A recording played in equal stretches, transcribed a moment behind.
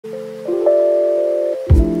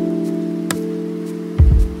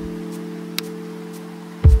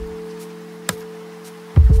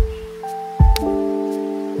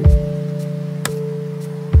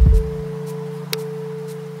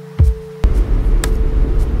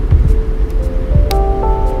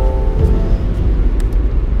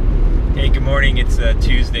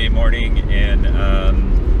Tuesday morning, and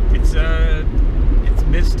it's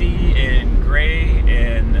misty and gray,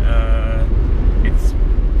 and it's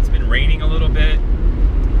been raining a little bit.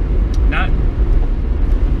 Not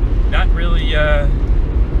really not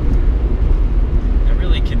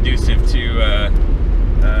really conducive to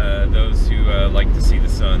those who like to see the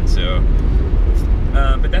sun. So,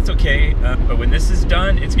 but that's okay. But when this is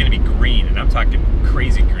done, it's going to be green, and I'm talking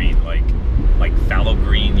crazy green, like phthalo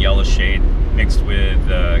green, yellow shade mixed with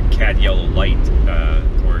cad yellow light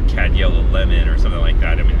or cad yellow lemon or something like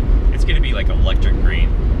that. I mean, it's going to be like electric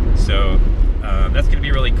green. So that's going to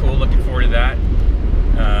be really cool. Looking forward to that.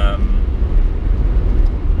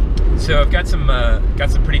 So I've got some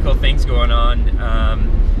pretty cool things going on.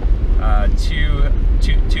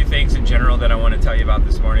 Two things in general that I want to tell you about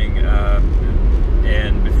this morning.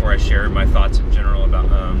 And before I share my thoughts in general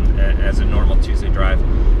about as a normal Tuesday drive,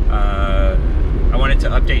 I wanted to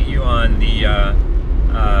update you on the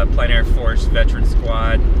Plein Air Force Veteran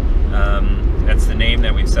Squad. That's the name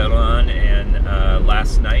that we've settled on. And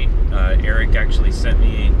last night, Eric actually sent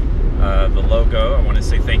me the logo. I want to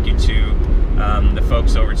say thank you to the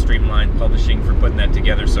folks over at Streamline Publishing for putting that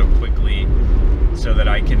together so quickly, so that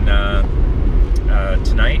I can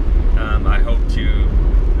tonight I hope to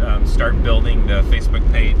start building the Facebook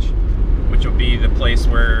page, which will be the place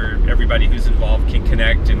where everybody who's involved can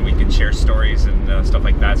connect, and we can share stories and stuff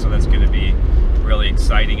like that. So that's going to be really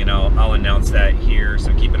exciting, and I'll announce that here,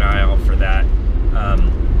 so keep an eye out for that.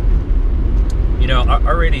 You know,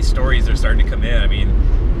 already stories are starting to come in. I mean,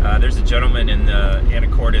 there's a gentleman in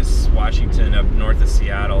Anacortes, Washington, up north of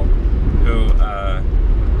Seattle, who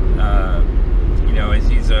you know,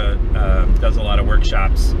 he's does a lot of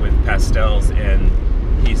workshops with pastels, and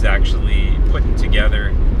he's actually putting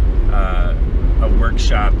together a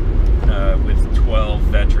workshop with 12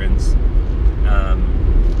 veterans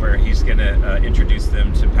where he's going to introduce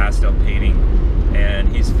them to pastel painting, and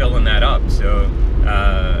he's filling that up. So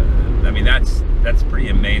I mean, that's pretty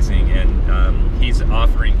amazing, and he's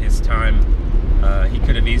offering his time. He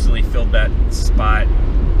could have easily filled that spot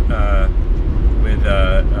with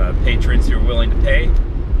patrons who are willing to pay,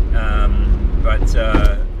 but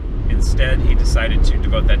instead he decided to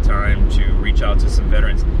devote that time to reach out to some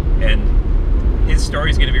veterans. And his story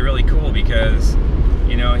is going to be really cool because,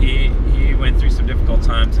 you know, he went through some difficult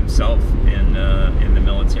times himself in the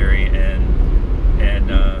military, and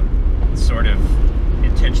sort of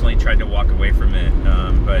intentionally tried to walk away from it,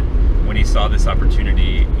 but when he saw this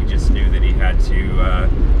opportunity, he just knew that he had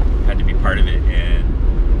to be part of it.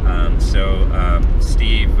 And so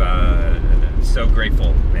Steve, so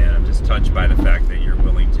grateful, man. I'm just touched by the fact that you're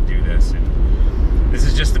willing to do this, and this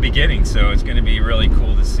is just the beginning. So it's going to be really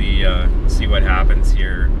cool to see what happens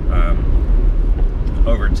here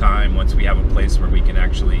over time, once we have a place where we can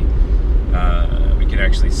actually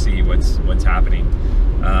see what's happening.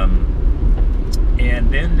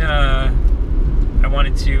 And then I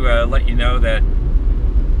wanted to let you know that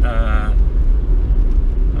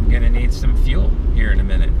I'm gonna need some fuel here in a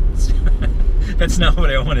minute. That's not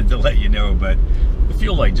what I wanted to let you know, but the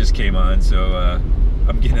fuel light just came on, so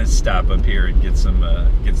I'm gonna stop up here and get some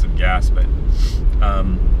gas. But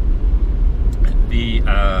the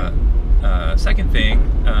second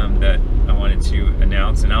thing that I wanted to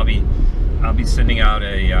announce, and I'll be sending out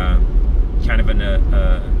a kind of an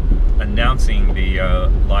announcing the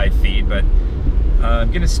live feed, but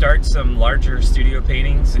I'm gonna start some larger studio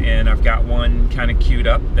paintings, and I've got one kind of queued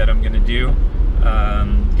up that I'm gonna do.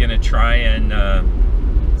 Gonna try and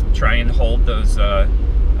hold those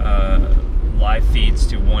live feeds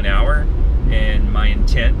to 1 hour, and my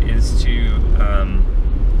intent is to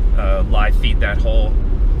live feed that whole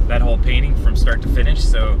painting from start to finish.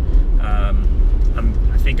 So I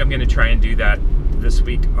think I'm gonna try and do that this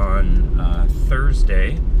week on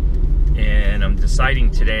Thursday, and I'm deciding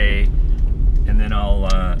today, and then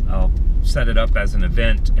I'll set it up as an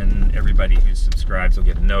event, and everybody who subscribes will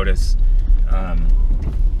get a notice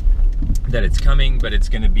that it's coming. But it's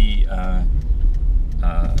going to be I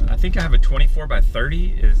think I have a 24 by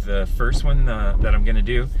 30 is the first one that I'm going to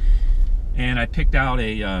do, and I picked out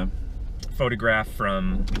a photograph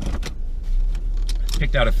from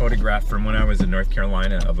when I was in North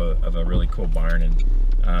Carolina of a really cool barn, and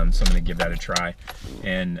so I'm going to give that a try,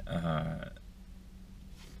 and I'm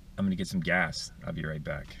going to get some gas. I'll be right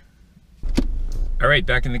back. All right,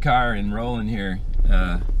 back in the car and rolling here.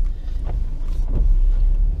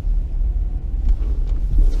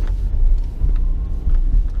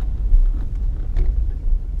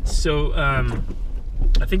 So I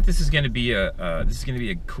think this is going to be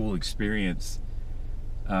a cool experience.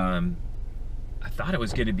 I thought it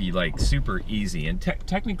was going to be like super easy, and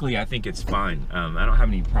technically I think it's fine. I don't have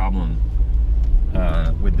any problem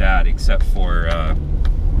with that, except for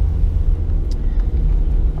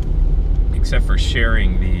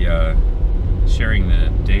sharing the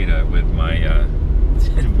data with my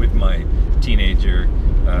with my teenager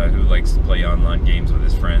who likes to play online games with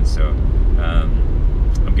his friends. So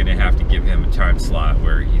I'm gonna have to give him a time slot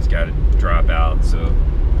where he's got to drop out, so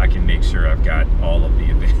I can make sure I've got all of the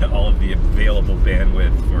available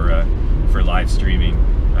bandwidth for live streaming.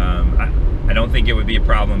 I don't think it would be a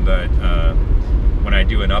problem, but when I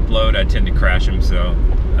do an upload, I tend to crash them, so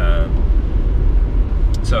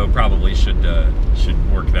probably should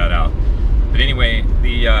work that out. But anyway,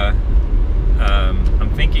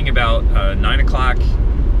 I'm thinking about 9 o'clock,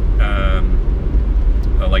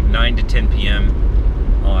 like 9 to 10 p.m.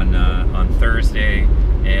 on Thursday,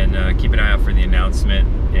 and keep an eye out for the announcement.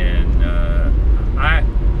 And I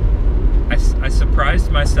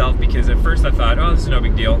surprised myself, because at first I thought, oh, this is no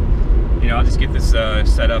big deal. You know, I'll just get this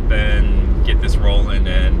set up and get this rolling.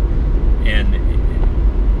 And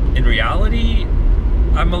in reality,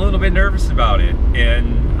 I'm a little bit nervous about it,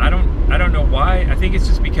 and I don't know why. I think it's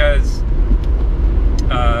just because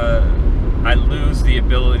I lose the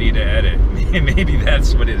ability to edit. Maybe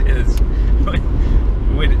that's what it is.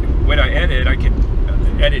 When I edit, I can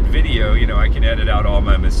edit video. You know, I can edit out all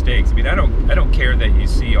my mistakes. I mean, I don't care that you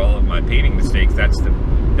see all of my painting mistakes. That's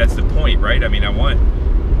the point, right? I mean, I want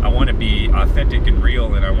to be authentic and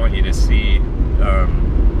real, and I want you to see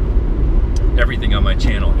everything on my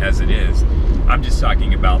channel as it is. I'm just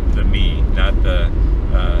talking about the me, not the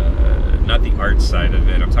art side of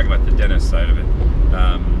it. I'm talking about the dentist side of it.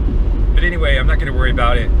 But anyway, I'm not going to worry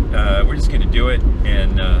about it. We're just going to do it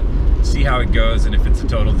and see how it goes. And if it's a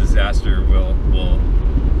total disaster, we'll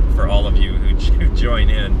for all of you who join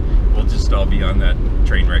in, we'll just all be on that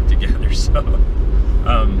train wreck together. So,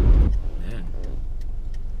 man,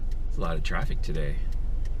 there's a lot of traffic today.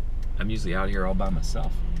 I'm usually out here all by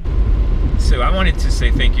myself. So I wanted to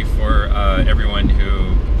say thank you for everyone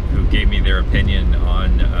who gave me their opinion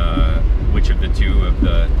on which of the two of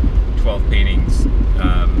the 12 paintings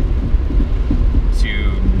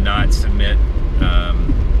to not submit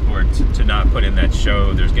or to not put in that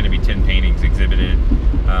show. There's going to be 10 paintings exhibited.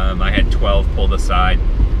 I had 12 pulled aside.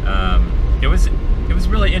 It was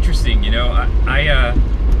really interesting, you know.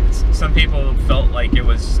 Some people felt like it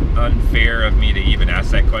was unfair of me to even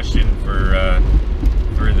ask that question for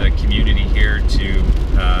the community here to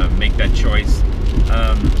make that choice.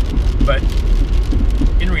 But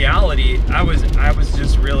in reality, I was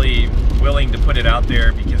just really willing to put it out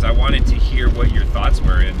there because I wanted to hear what your thoughts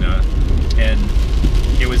were, and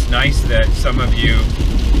it was nice that some of you,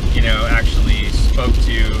 you know, actually spoke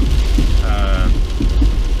to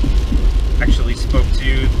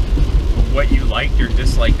what you liked or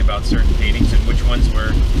disliked about certain paintings, and which ones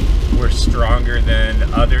were stronger than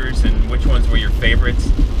others, and which ones were your favorites.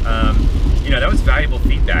 You know, that was valuable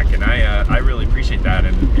feedback, and I really appreciate that.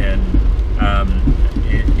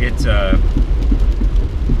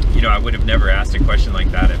 You know, I would have never asked a question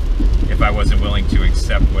like that if I wasn't willing to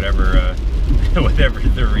accept whatever whatever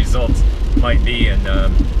the results might be. And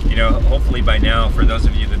you know, hopefully by now, for those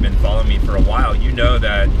of you that have been following me for a while, you know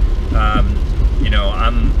that you know,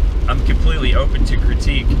 I'm completely open to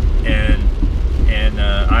critique, and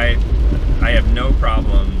I have no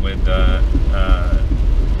problem with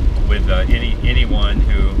anyone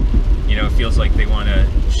who, you know, feels like they want to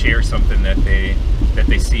share something that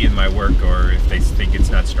they see in my work, or if they think it's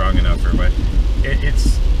not strong enough, or what.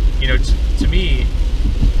 It's you know, to me,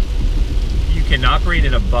 you can operate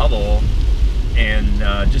in a bubble and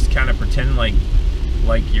just kind of pretend like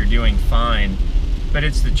you're doing fine, but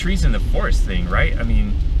it's the trees in the forest thing, right? I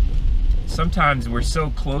mean, sometimes we're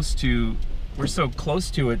so close to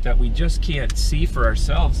it that we just can't see for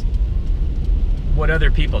ourselves what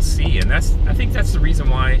other people see. And I think that's the reason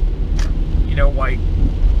why, you know, why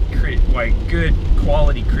good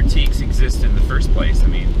quality critiques exist in the first place. I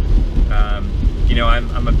mean, you know,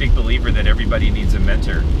 I'm a big believer that everybody needs a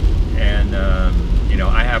mentor, and you know,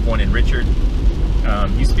 I have one in Richard.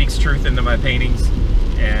 He speaks truth into my paintings,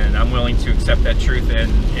 and I'm willing to accept that truth,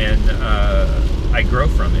 and I grow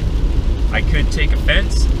from it. I could take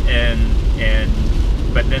offense,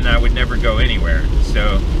 but then I would never go anywhere.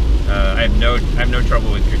 So I have no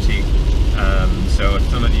trouble with critique. So if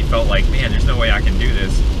some of you felt like, man, there's no way I can do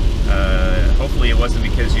this, hopefully it wasn't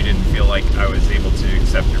because you didn't feel like I was able to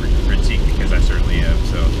accept a critique, because I certainly am.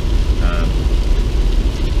 So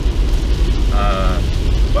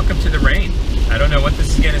welcome to the rain. I don't know what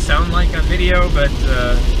this is going to sound like on video, but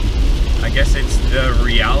I guess it's the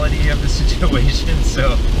reality of the situation.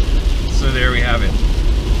 So So there we have it.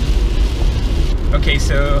 Okay,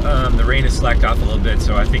 so the rain has slacked off a little bit,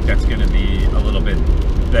 so I think that's going to be a little bit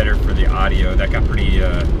better for the audio. That got pretty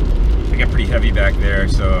heavy back there,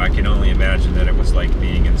 so I can only imagine that it was like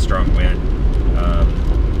being in strong wind.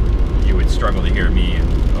 You would struggle to hear me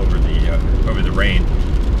over the rain.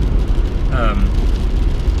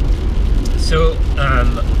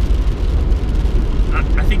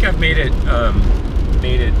 I think I've made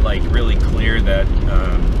it like really clear that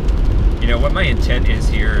you know what my intent is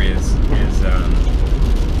here is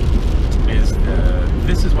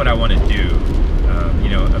this is what I want to do. You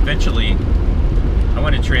know, eventually I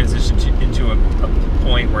want to transition into a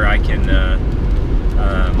point where I can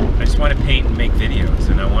I just want to paint and make videos,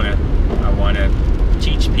 and I want to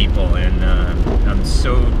teach people, and I'm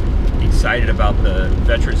so excited about the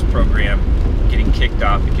veterans program getting kicked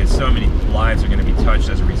off because so many lives are going to be touched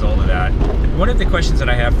as a result of that. One of the questions that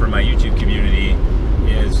I have for my YouTube community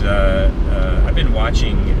is I've been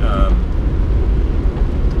watching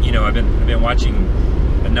you know, I've been watching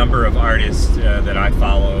a number of artists that I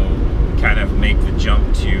follow kind of make the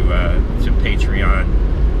jump to Patreon,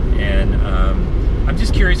 and I'm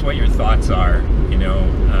just curious what your thoughts are, you know,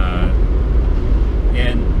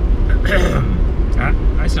 and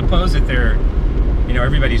I suppose that they're, you know,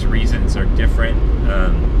 everybody's reasons are different.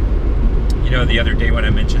 You know, the other day when I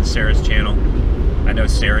mentioned Sarah's channel, I know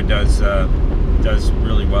Sarah does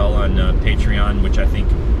really well on Patreon, which I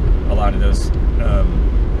think a lot of those,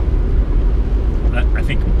 I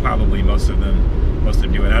think probably most of them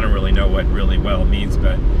do it. I don't really know what really well means,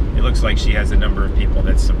 but it looks like she has a number of people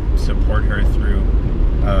that support her through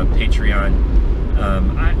Patreon.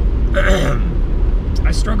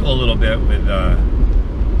 I struggle a little bit with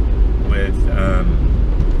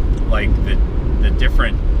like the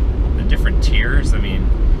different tiers. I mean,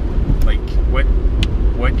 like what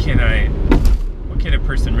can a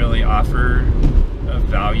person really offer of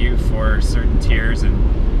value for certain tiers,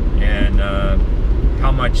 and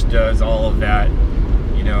how much does all of that,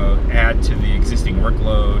 you know, add to the existing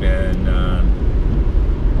workload? And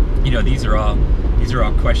you know, these are all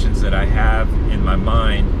questions that I have in my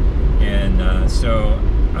mind, and so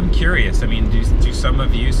I'm curious. I mean, do some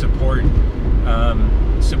of you support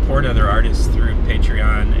other artists through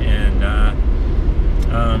Patreon, and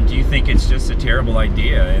do you think it's just a terrible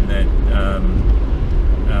idea, and that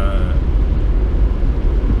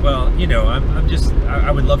well, you know, I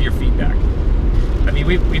would love your feedback. I mean,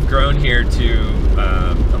 we've grown here to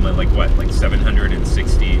I'm like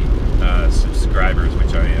 760 subscribers,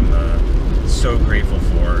 which I am so grateful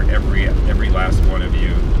for every last one of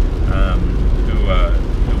you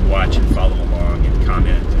who watch and follow along and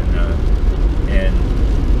comment, and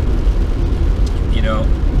you know,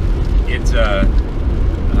 it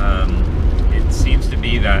seems to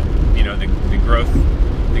be that, you know, the growth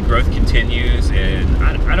continues, and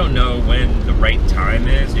I don't know when the right time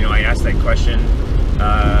is. You know, I asked that question.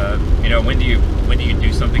 You know, when do you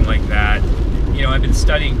do something like that? You know, I've been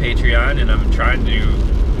studying Patreon, and I'm trying to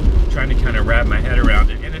kind of wrap my head around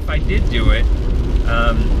it. And if I did do it,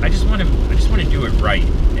 I just want to do it right.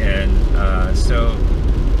 And so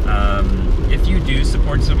if you do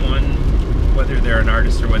support someone, whether they're an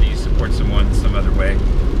artist or whether you support someone some other way,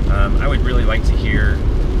 I would really like to hear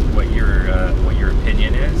what your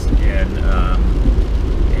opinion is,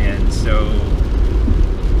 and so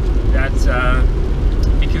that's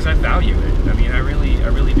because I value it. I mean, I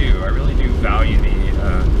really do value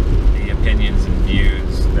the opinions and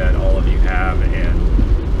views that all of you have, and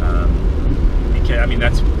because, I mean,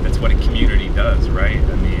 that's what a community does, right?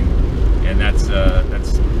 I mean, and it's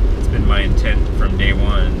been my intent from day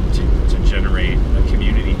one to generate a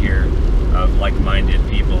community here of like-minded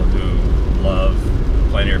people who love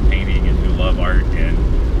plein air painting, and who love art, and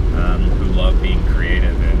who love being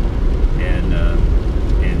creative, and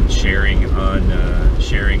sharing on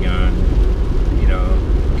you know,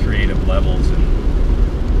 creative levels,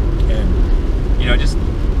 and you know, just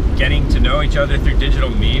getting to know each other through digital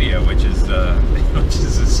media, which is a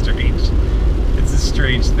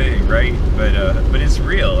strange thing, right? But it's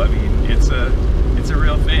real. I mean, it's a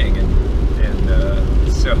real thing,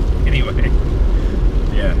 and so anyway,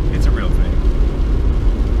 yeah, it's a real thing.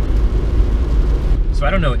 So I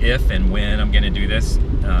don't know if and when I'm going to do this.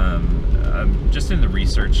 I'm just in the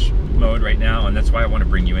research mode right now, and that's why I want to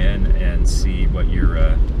bring you in and see what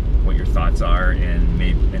your thoughts are, and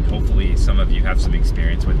hopefully some of you have some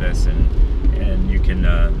experience with this, and you can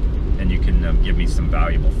give me some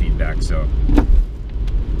valuable feedback. So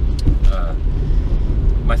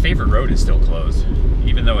my favorite road is still closed,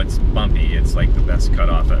 even though it's bumpy. It's like the best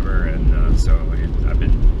cutoff ever, and so I've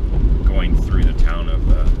been going through the town of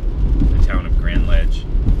Grand Ledge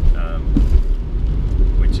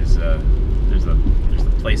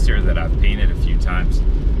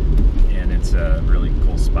it's a really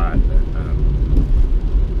cool spot. But,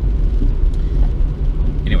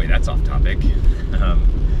 anyway, that's off topic.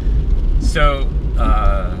 So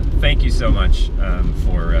thank you so much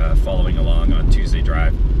for following along on Tuesday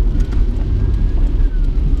Drive.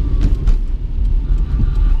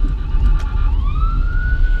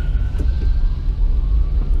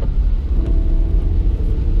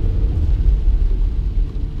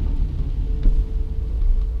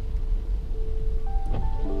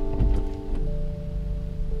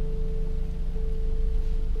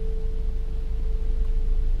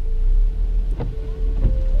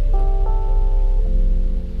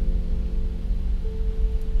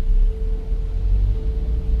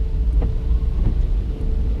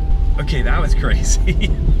 Okay, that was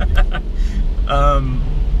crazy.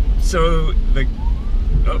 So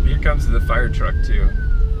oh, here comes the fire truck too.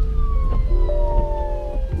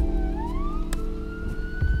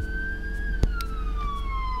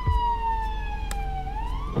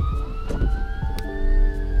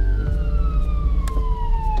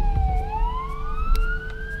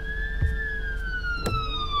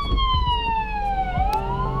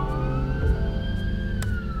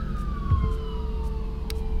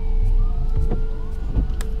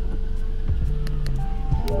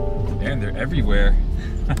 And they're everywhere.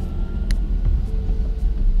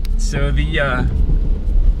 So the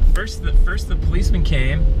first the policeman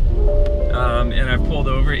came, and I pulled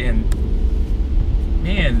over, and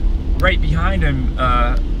man, right behind him,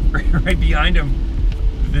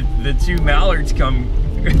 the two mallards come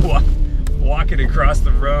walking across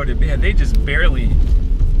the road, and man, they just barely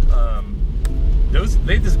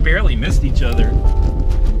missed each other.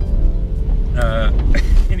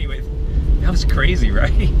 Anyway, that was crazy,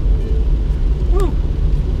 right? Woo.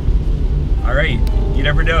 All right, you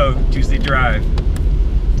never know, Tuesday Drive.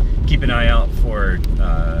 Keep an eye out for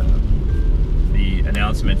the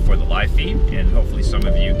announcement for the live feed, and hopefully some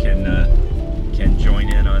of you can join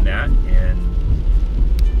in on that,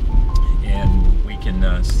 and we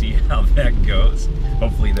can see how that goes.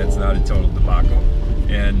 Hopefully that's not a total debacle,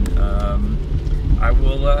 and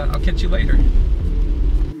I'll catch you later.